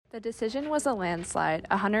The decision was a landslide,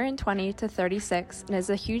 120 to 36, and is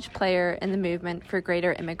a huge player in the movement for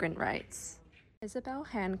greater immigrant rights. Isabel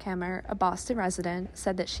Hankamer, a Boston resident,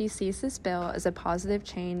 said that she sees this bill as a positive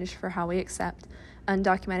change for how we accept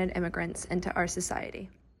undocumented immigrants into our society.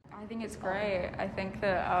 I think it's great. I think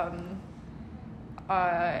that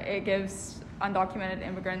it gives undocumented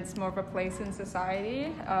immigrants more of a place in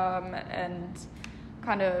society, and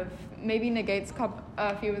kind of maybe negates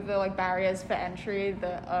a few of the barriers for entry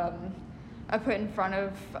that are put in front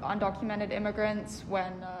of undocumented immigrants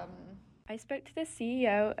when. I spoke to the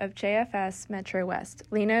CEO of JFS Metro West,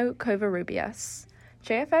 Lino Covarrubias.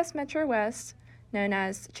 JFS Metro West, known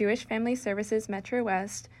as Jewish Family Services Metro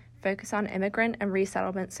West, focus on immigrant and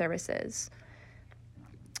resettlement services.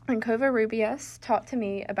 And Covarrubias talked to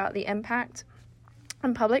me about the impact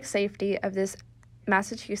on public safety of this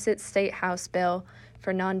Massachusetts State House bill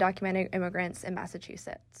for non-documented immigrants in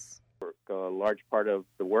Massachusetts. A large part of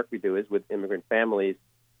the work we do is with immigrant families,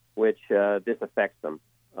 which this affects them.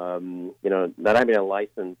 Not having a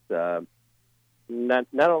license, not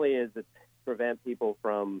only is it prevent people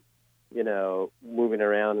from, moving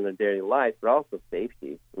around in their daily life, but also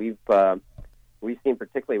safety. We've seen,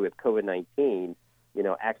 particularly with COVID-19,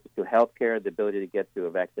 access to healthcare, the ability to get to a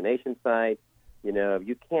vaccination site.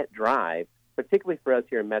 You can't drive, particularly for us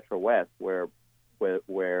here in Metro West, where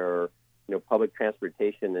public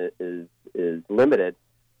transportation is limited.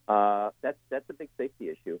 That's a big safety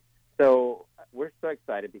issue.